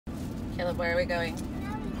Caleb, where are we going?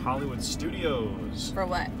 Hollywood Studios. For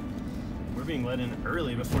what? We're being let in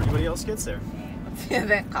early before anybody else gets there. What's the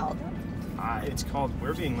event called? It's called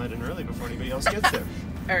We're Being Let In Early Before Anybody Else Gets There.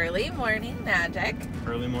 Early morning magic.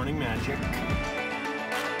 Early morning magic.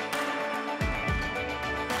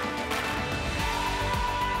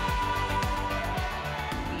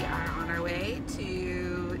 We are on our way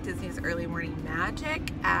to Disney's Early Morning Magic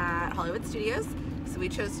at Hollywood Studios. So we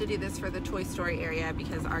chose to do this for the Toy Story area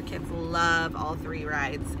because our kids love all 3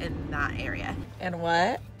 rides in that area. And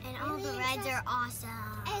what? And all the rides are awesome.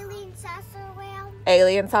 Alien Saucer Whale.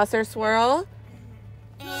 Alien Saucer Swirl.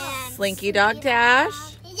 And Slinky Dog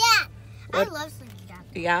Dash. Yeah. What? I love Slinky Dog.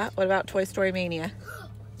 Yeah. What about Toy Story Mania?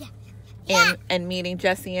 Yeah. And meeting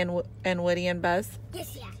Jessie and Woody and Buzz.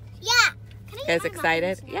 Yes, yeah. Yeah. Can I You guys get my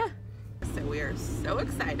excited? muffins? Yeah. So we are so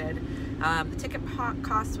excited. The ticket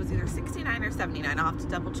cost was either $69 or $79. I'll have to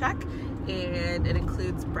double check. And it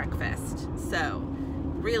includes breakfast. So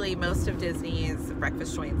really most of Disney's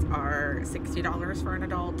breakfast joints are $60 for an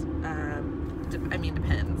adult. I mean,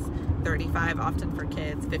 depends. $35 often for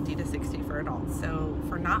kids, $50 to $60 for adults. So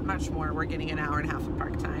for not much more, we're getting an hour and a half of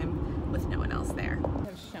park time with no one else there.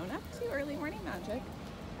 I've shown up to Early Morning Magic.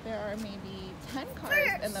 There are maybe 10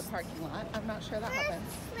 cars in the parking lot. I'm not sure that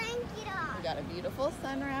happens. Slinky Dog. We got a beautiful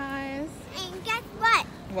sunrise. And guess what?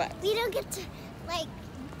 What? We don't get to wait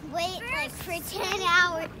for 10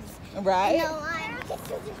 hours Right? in the line. We get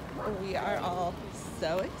to just We are all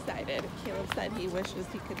so excited. Caleb said he wishes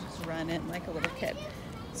he could just run in like a little kid.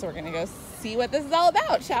 So we're gonna go see what this is all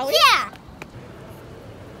about, shall we? Yeah.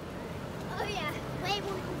 Oh yeah. Wait.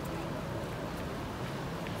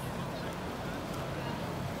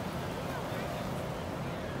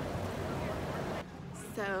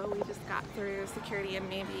 So we just got through security in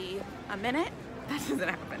maybe a minute. That doesn't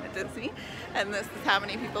happen at Disney. And this is how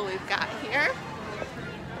many people we've got here.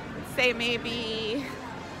 Say maybe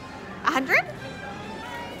 100?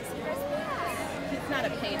 It's not a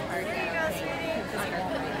paid party.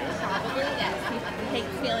 Probably, yes. He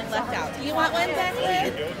hates feeling left out. Do you want one,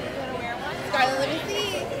 Declan? Scarlett, let me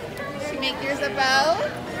see. She make yours a bow?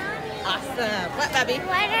 Awesome. What, Bubby?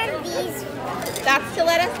 What are these? That's to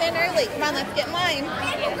let us in early. Come on, let's get in line.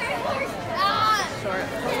 Short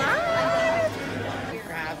line.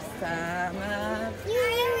 Grab some. I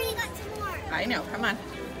already got some more. I know. Come on.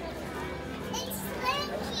 It's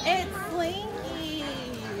Slinky. It's Slinky.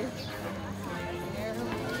 Here we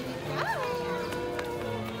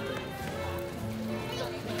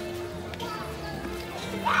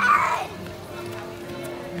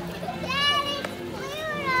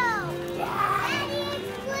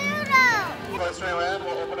go.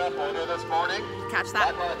 Will open up later this morning. Catch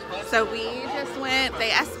that? So we just went,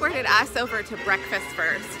 they escorted us over to breakfast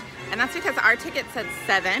first. And that's because our ticket said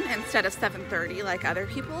 7 instead of 7:30 like other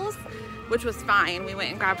people's, which was fine. We went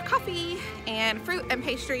and grabbed coffee and fruit and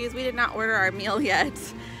pastries. We did not order our meal yet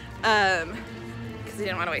because we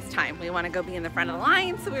didn't want to waste time. We want to go be in the front of the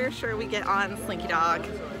line, so we were sure we get on Slinky Dog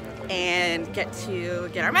and get to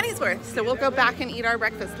get our money's worth. So we'll go back and eat our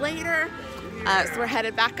breakfast later. So we're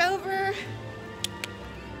headed back over.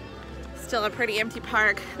 Still a pretty empty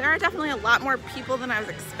park. There are definitely a lot more people than I was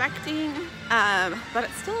expecting, but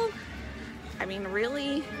it's still, I mean,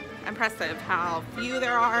 really impressive how few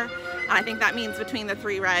there are. And I think that means between the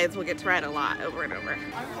 3 rides, we'll get to ride a lot over and over.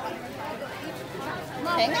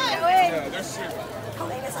 Hang on.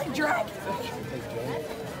 Colleen is like dragging me.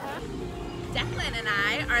 Declan and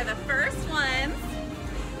I are the first ones,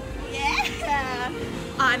 yeah,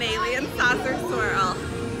 on Alien Saucer Swirl.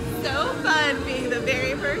 So fun being the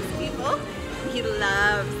very first people. He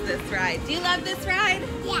loves this ride. Do you love this ride?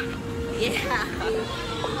 Yeah. Yeah.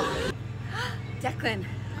 Declan,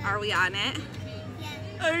 are we on it?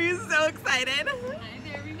 Yeah. Are you so excited? I've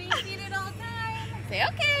never been seated all time. Say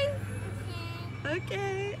okay.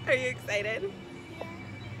 Okay. Are you excited?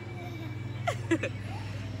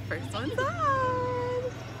 First one's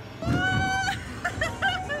on.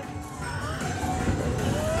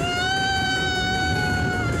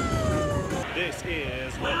 This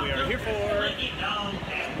is what we are here for.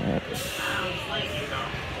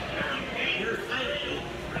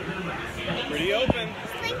 Pretty open.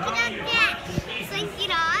 Slinky Dog Dash. Slinky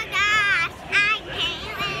Dog Dash. I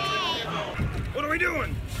can't wait. What are we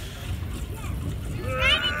doing?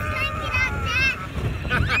 Riding Slinky Dog Dash.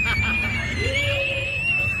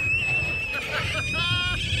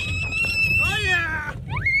 Oh yeah!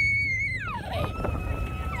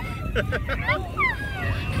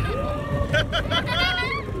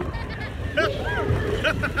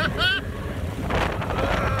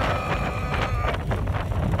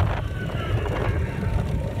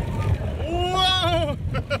 Whoa!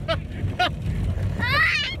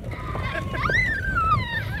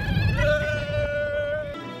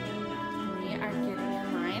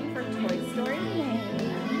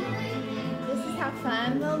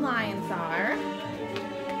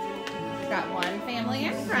 got one family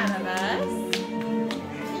in front of us.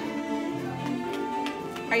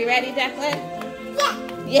 Are you ready, Declan?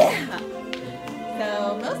 Yeah. Yeah.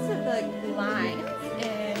 So most of the lines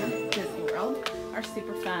in Disney World are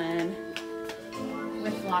super fun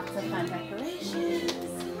with lots of fun decorations,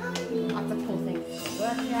 lots of cool things to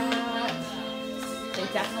look at. They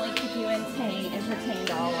definitely keep you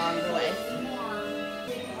entertained all along the way.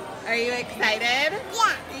 Are you excited?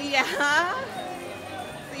 Yeah. Yeah.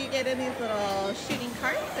 So you get in these little shooting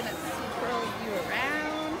carts and it swirls you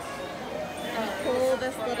around. And you pull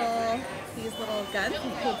these little guns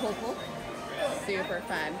and pull. Super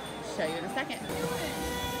fun. I'll show you in a second.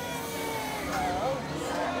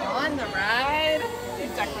 On the ride,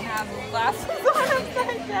 Declan has glasses on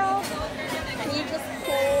upside down. And you just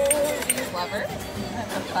pull these levers and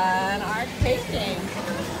the fun arcade game.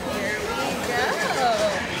 Here we go.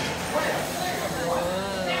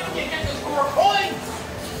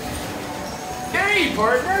 Hey,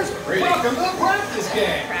 partners! Welcome to the practice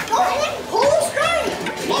game! Go ahead and pull the string.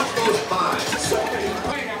 Watch those pies!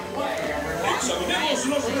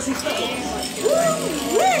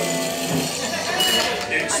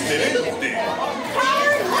 Excelente!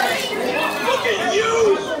 Look at you!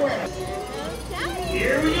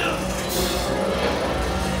 Here we go!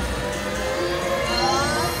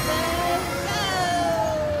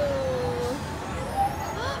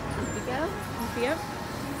 Yep.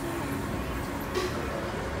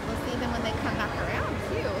 We'll see them when they come back around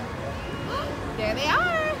too. There they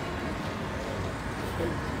are.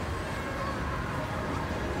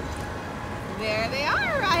 There they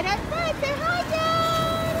are, right up front. Say hi,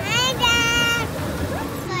 Dad. Hi, Dad.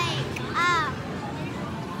 It's like,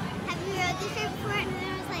 have you rode this before? And then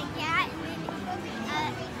I was like, yeah. And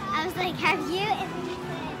then I was like, have you? And then he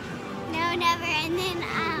said, no, never. And then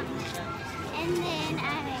I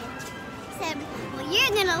said, well,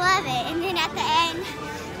 you're gonna love it. And then at the end,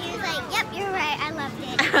 he was like, yep, you're right, I loved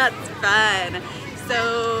it. That's fun. So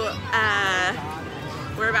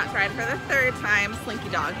we're about to ride for the third time Slinky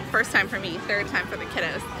Dog. First time for me, third time for the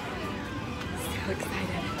kiddos. So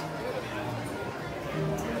excited.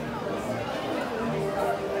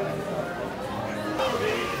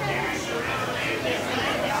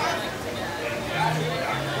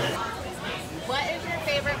 What is your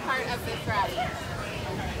favorite part of this ride?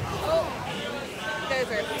 Oh, those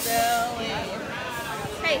are silly.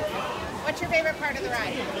 Hey, what's your favorite part of the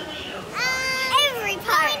ride? Every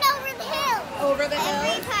part. Going over the hill. Over the hill?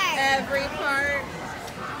 Every part. Every part.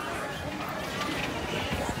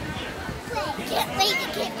 Can't wait to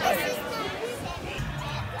get this.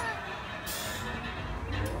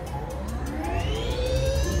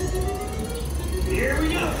 Here we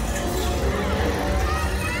go!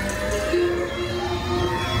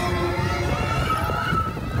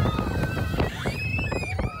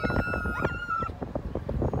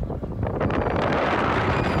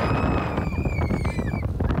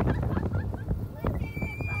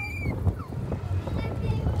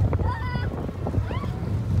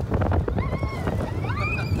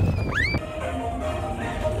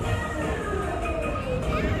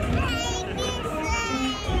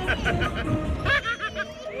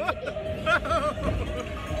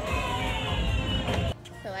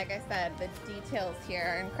 So like I said, the details here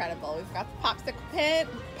are incredible. We've got the popsicle pit,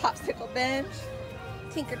 popsicle bench,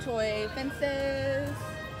 Tinker Toy fences,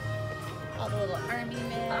 all the little army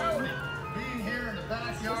men. Being here in the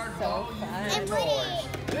backyard So of all you fun. good boys,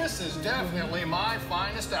 this is definitely my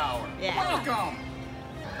finest hour. Yeah. Welcome!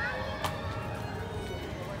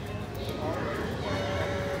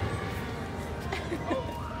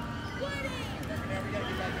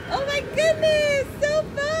 Oh my goodness, so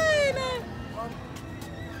fun!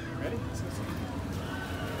 Ready?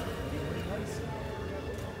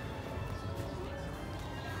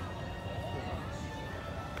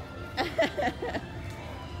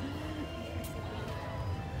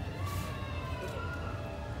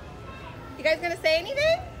 You guys gonna say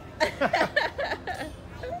anything?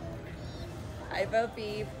 Hi, Bo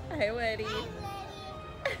Peep. Hi, Woody.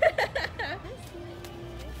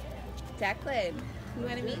 Declan, you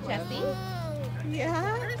want to meet Jessie?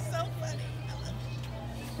 Yeah? You're so funny.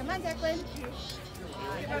 Come on, Declan.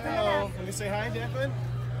 Hello. Let me say hi, Declan.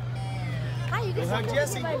 Hi, you Go hug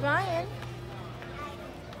Jessie. by Brian.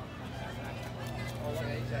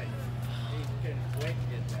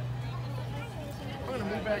 I'm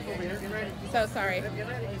gonna move back over here. Get ready. So sorry. Get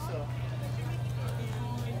ready. So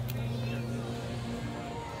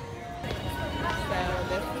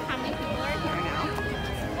this is how many people are here now.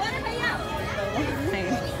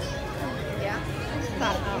 Yeah.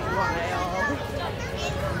 That's wild.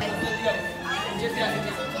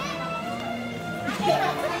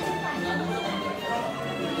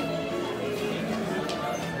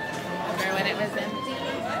 is empty.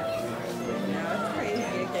 Now it's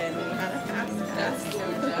crazy again. We had a fast.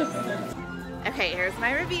 Okay, here's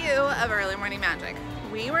my review of Early Morning Magic.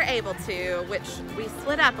 We were able to, which we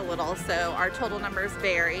split up a little, so our total numbers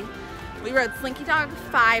vary. We rode Slinky Dog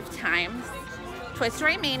 5 times, Toy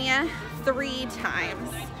Story Mania 3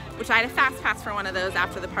 times, which I had a fast pass for one of those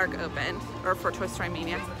after the park opened, or for Toy Story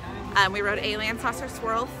Mania. We rode Alien Saucer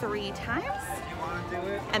Swirl 3 times.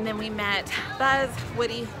 And then we met Buzz,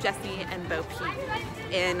 Woody, Jessie, and Bo Peep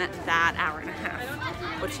in that hour and a half.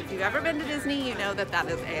 Which, if you've ever been to Disney, you know that that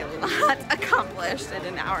is a lot accomplished in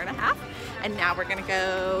an hour and a half. And now we're gonna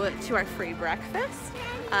go to our free breakfast.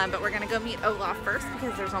 But we're gonna go meet Olaf first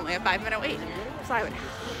because there's only a 5-minute wait. So I would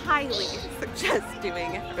highly suggest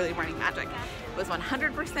doing Early Morning Magic. It was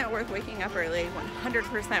 100% worth waking up early,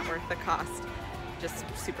 100% worth the cost. Just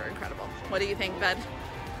super incredible. What do you think, bud?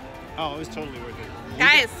 Oh, it was totally worth it.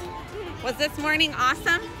 Guys, was this morning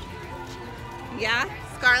awesome? Yeah?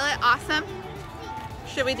 Scarlett, awesome?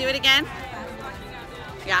 Should we do it again?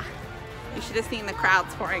 Yeah. You should have seen the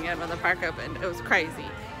crowds pouring in when the park opened. It was crazy.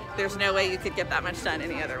 There's no way you could get that much done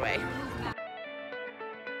any other way.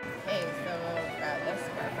 Okay, so we'll grab this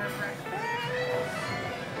for breakfast.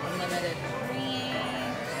 Unlimited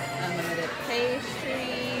drinks, unlimited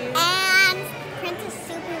pastries. And Princess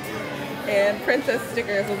Super Tea. And princess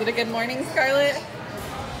stickers. Was it a good morning, Scarlett?